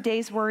surrender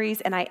today's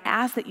worries, and I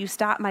ask that you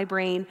stop my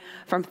brain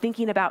from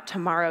thinking about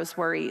tomorrow's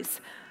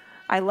worries.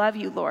 I love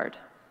you, Lord,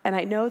 and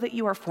I know that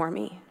you are for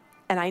me,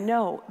 and I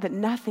know that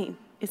nothing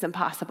is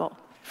impossible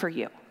for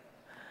you.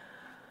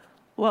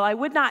 Well, I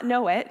would not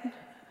know it,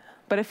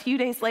 but a few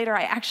days later,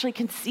 I actually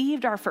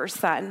conceived our first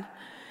son.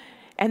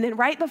 And then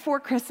right before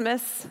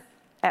Christmas,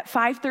 at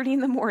 5:30 in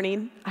the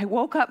morning, I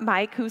woke up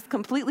Mike, who's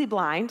completely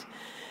blind,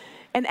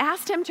 and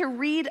asked him to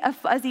read a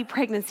fuzzy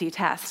pregnancy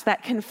test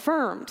that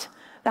confirmed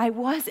that I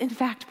was, in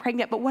fact,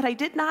 pregnant. But what I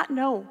did not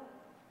know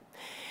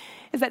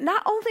is that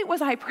not only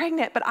was I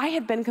pregnant, but I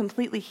had been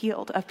completely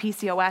healed of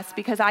PCOS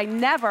because I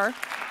never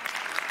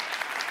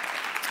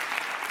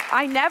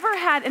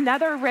had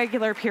another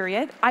irregular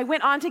period. I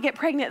went on to get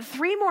pregnant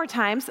 3 more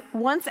times,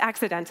 once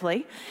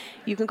accidentally.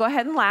 You can go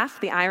ahead and laugh.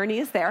 The irony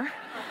is there.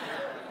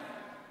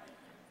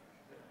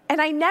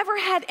 And I never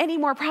had any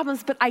more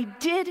problems, but I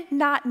did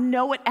not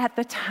know it at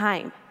the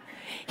time.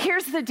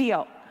 Here's the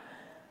deal.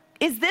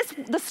 Is this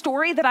the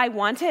story that I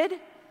wanted?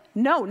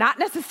 No, not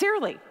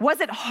necessarily. Was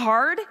it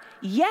hard?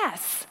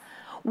 Yes.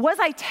 Was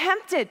I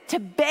tempted to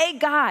beg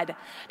God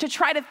to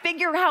try to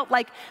figure out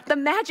like the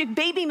magic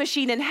baby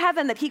machine in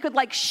heaven that he could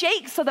like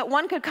shake so that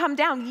one could come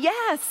down?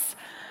 Yes.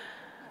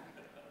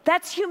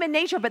 That's human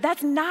nature, but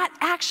that's not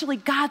actually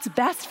God's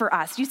best for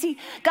us. You see,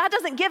 God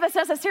doesn't give us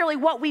necessarily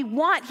what we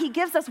want. He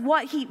gives us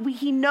what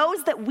he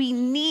knows that we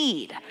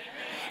need.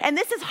 And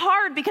this is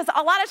hard because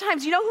a lot of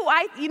times,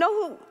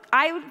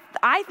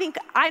 I think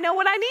I know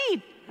what I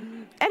need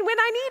and when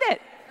I need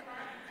it.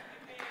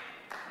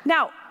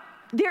 Now,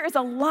 there is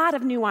a lot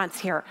of nuance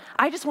here.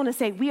 I just want to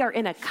say we are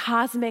in a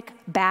cosmic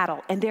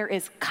battle, and there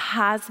is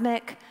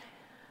cosmic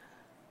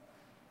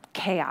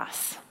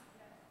chaos.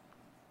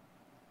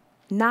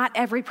 Not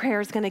every prayer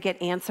is going to get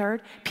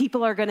answered.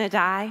 People are going to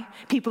die.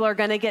 People are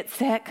going to get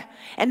sick.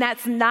 And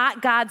that's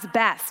not God's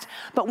best.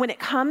 But when it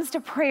comes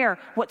to prayer,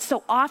 what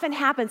so often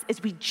happens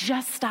is we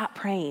just stop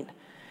praying.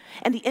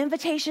 And the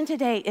invitation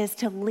today is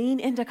to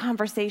lean into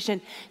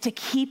conversation, to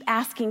keep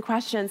asking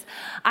questions.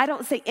 I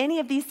don't say any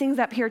of these things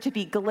up here to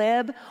be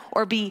glib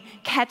or be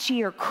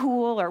catchy or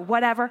cool or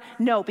whatever.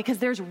 No, because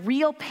there's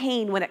real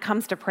pain when it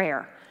comes to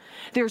prayer.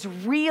 There's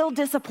real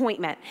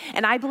disappointment.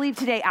 And I believe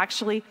today,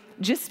 actually,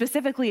 just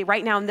specifically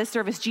right now in this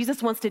service,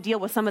 Jesus wants to deal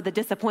with some of the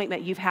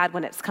disappointment you've had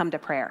when it's come to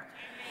prayer.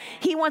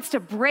 He wants to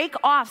break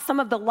off some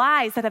of the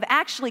lies that have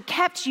actually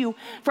kept you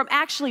from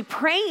actually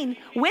praying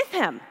with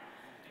him.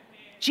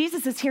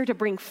 Jesus is here to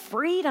bring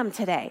freedom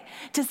today,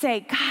 to say,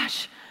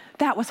 gosh,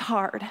 that was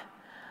hard.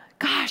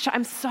 Gosh,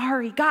 I'm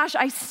sorry. Gosh,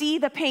 I see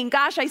the pain.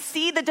 Gosh, I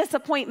see the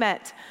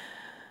disappointment.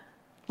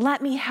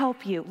 Let me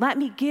help you. Let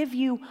me give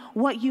you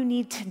what you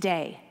need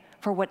today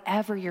for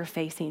whatever you're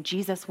facing.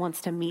 Jesus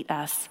wants to meet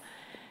us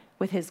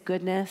with his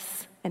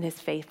goodness and his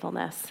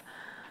faithfulness.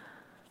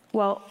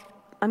 Well,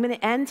 I'm going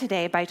to end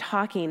today by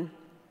talking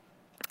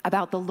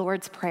about the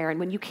Lord's Prayer. And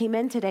when you came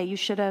in today, you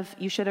should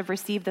have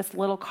received this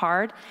little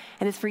card,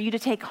 and it's for you to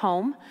take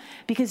home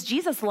because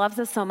Jesus loves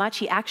us so much,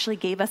 he actually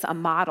gave us a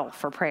model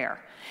for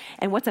prayer.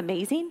 And what's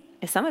amazing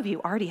is some of you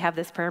already have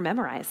this prayer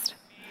memorized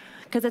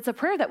because it's a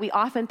prayer that we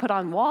often put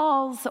on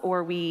walls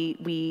or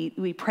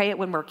we pray it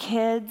when we're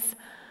kids,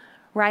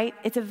 right?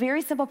 It's a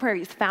very simple prayer.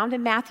 It's found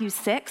in Matthew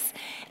 6,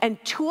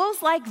 and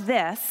tools like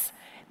this,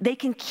 they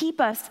can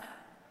keep us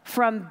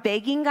from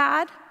begging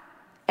God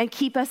and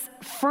keep us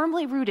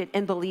firmly rooted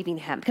in believing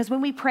him. Because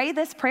when we pray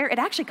this prayer, it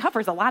actually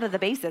covers a lot of the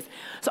bases.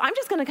 So I'm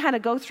just going to kind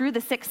of go through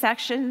the 6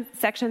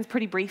 sections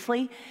pretty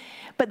briefly.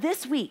 But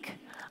this week,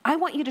 I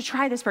want you to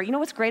try this prayer. You know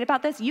what's great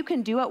about this? You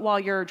can do it while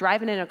you're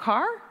driving in a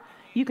car.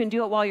 You can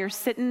do it while you're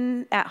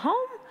sitting at home.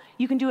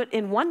 You can do it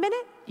in 1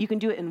 minute. You can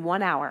do it in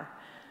 1 hour.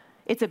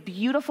 It's a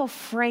beautiful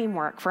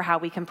framework for how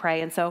we can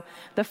pray. And so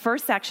the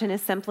first section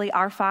is simply,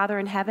 Our Father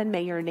in heaven,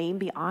 may your name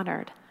be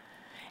honored.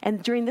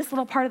 And during this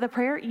little part of the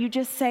prayer, you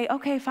just say,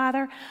 okay,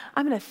 Father,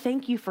 I'm going to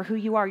thank you for who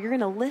you are. You're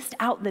going to list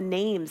out the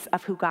names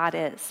of who God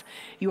is.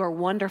 You are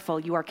wonderful.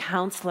 You are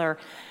counselor.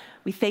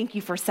 We thank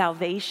you for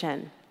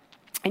salvation.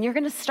 And you're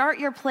going to start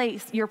your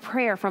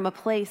prayer from a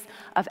place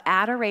of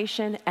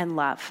adoration and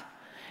love.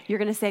 You're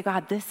going to say,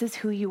 God, this is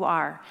who you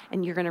are,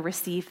 and you're going to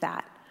receive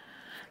that.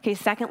 Okay,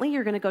 secondly,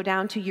 you're going to go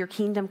down to your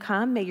kingdom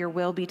come. May your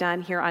will be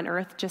done here on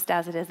earth just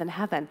as it is in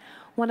heaven.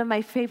 One of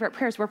my favorite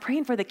prayers. We're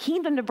praying for the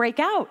kingdom to break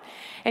out.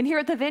 And here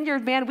at the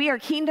Vineyard, man, we are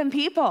kingdom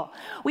people.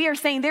 We are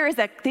saying there is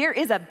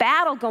a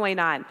battle going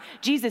on.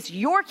 Jesus,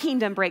 your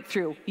kingdom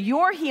breakthrough,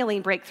 your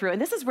healing breakthrough.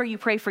 And this is where you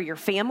pray for your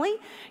family,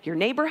 your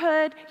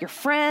neighborhood, your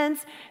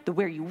friends,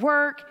 where you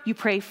work. You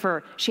pray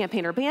for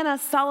Champaign-Urbana,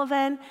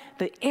 Sullivan,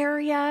 the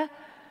area.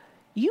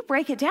 You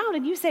break it down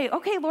and you say,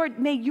 okay, Lord,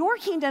 may your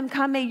kingdom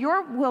come. May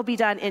your will be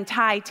done in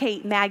Ty,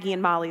 Tate, Maggie,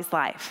 and Molly's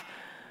life.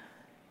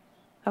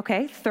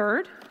 Okay,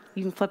 third,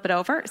 you can flip it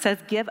over. It says,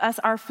 give us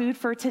our food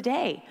for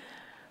today.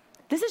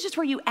 This is just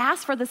where you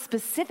ask for the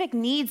specific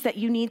needs that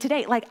you need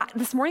today. Like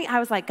this morning, I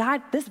was like,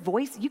 God, this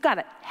voice, you got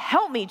to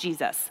help me,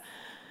 Jesus.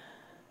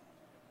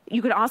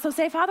 You could also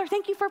say, Father,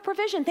 thank you for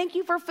provision. Thank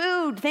you for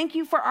food. Thank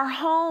you for our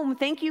home.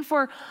 Thank you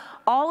for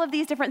all of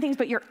these different things.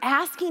 But you're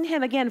asking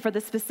him again for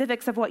the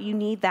specifics of what you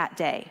need that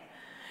day.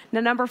 Now,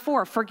 number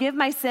 4, forgive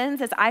my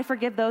sins as I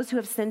forgive those who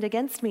have sinned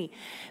against me.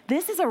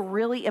 This is a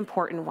really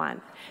important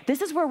one.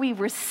 This is where we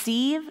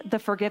receive the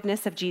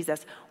forgiveness of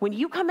Jesus. When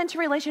you come into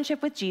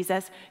relationship with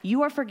Jesus,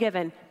 you are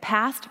forgiven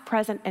past,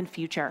 present, and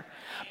future.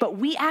 But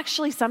we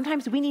actually,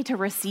 sometimes we need to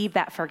receive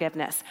that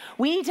forgiveness.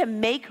 We need to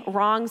make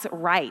wrongs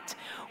right.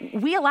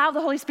 We allow the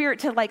Holy Spirit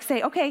to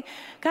say, okay,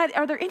 God,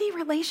 are there any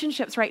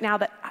relationships right now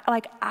that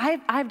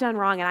I've done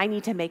wrong and I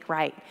need to make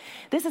right?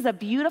 This is a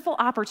beautiful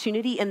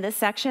opportunity in this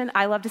section.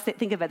 I love to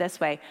think of it this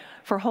way,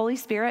 for Holy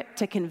Spirit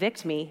to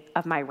convict me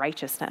of my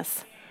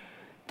righteousness.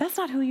 That's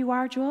not who you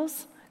are,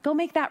 Jules. Go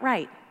make that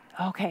right.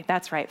 Okay,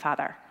 that's right,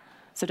 Father.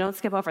 So don't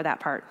skip over that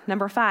part.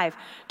 Number 5,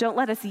 don't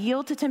let us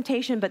yield to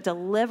temptation, but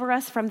deliver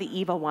us from the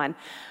evil one.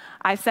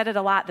 I've said it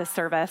a lot this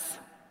service.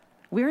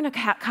 We're in a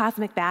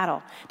cosmic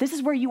battle. This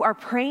is where you are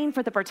praying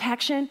for the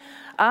protection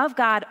of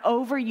God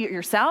over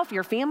yourself,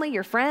 your family,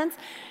 your friends.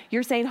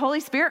 You're saying,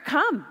 Holy Spirit,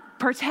 come,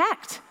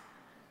 protect.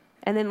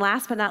 And then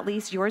last but not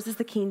least, yours is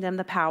the kingdom,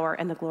 the power,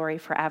 and the glory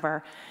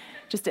forever.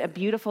 Just a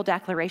beautiful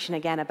declaration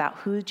again about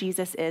who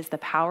Jesus is, the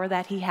power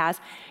that he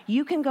has.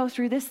 You can go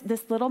through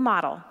this little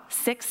model,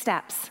 6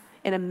 steps.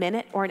 in a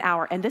minute or an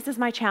hour. And this is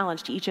my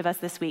challenge to each of us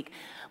this week.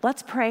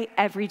 Let's pray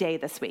every day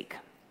this week.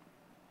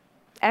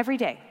 Every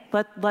day.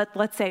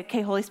 Let's say,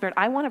 okay, Holy Spirit,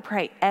 I want to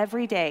pray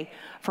every day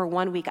for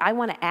 1 week. I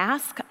want to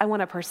ask. I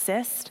want to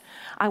persist.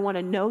 I want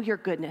to know your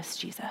goodness,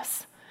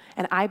 Jesus.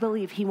 And I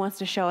believe he wants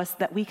to show us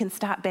that we can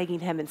stop begging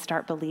him and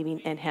start believing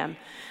in him.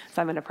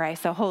 So I'm going to pray.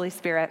 So Holy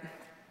Spirit,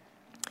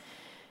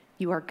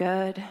 you are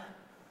good.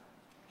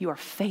 You are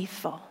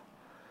faithful.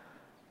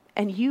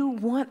 And you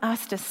want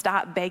us to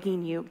stop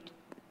begging you.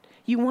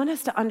 You want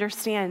us to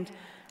understand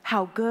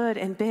how good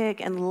and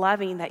big and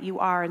loving that you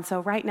are. And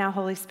so right now,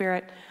 Holy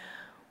Spirit,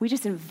 we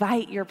just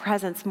invite your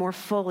presence more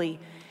fully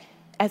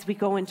as we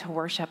go into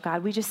worship,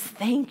 God. We just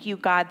thank you,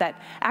 God,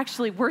 that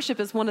actually worship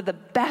is one of the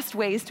best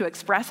ways to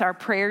express our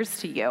prayers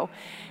to you.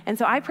 And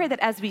so I pray that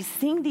as we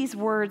sing these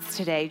words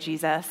today,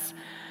 Jesus,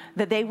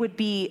 that they would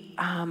be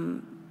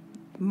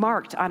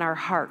marked on our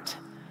heart,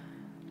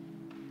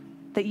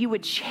 that you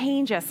would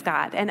change us,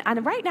 God.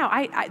 And right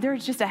now,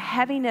 there's just a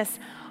heaviness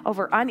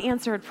over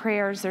unanswered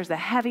prayers. There's a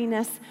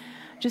heaviness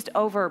just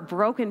over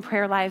broken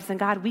prayer lives. And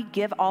God, we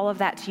give all of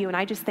that to you. And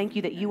I just thank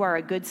you that you are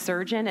a good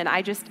surgeon. And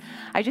I just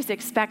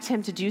expect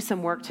him to do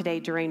some work today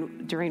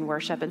during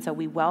worship. And so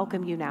we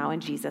welcome you now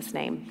in Jesus'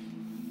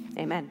 name.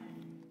 Amen.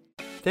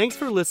 Thanks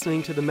for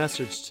listening to the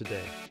message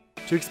today.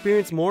 To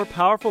experience more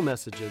powerful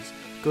messages,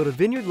 go to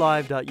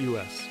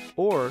vineyardlive.us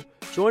or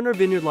join our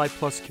Vineyard Live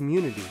Plus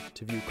community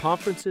to view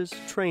conferences,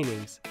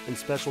 trainings, and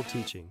special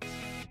teachings.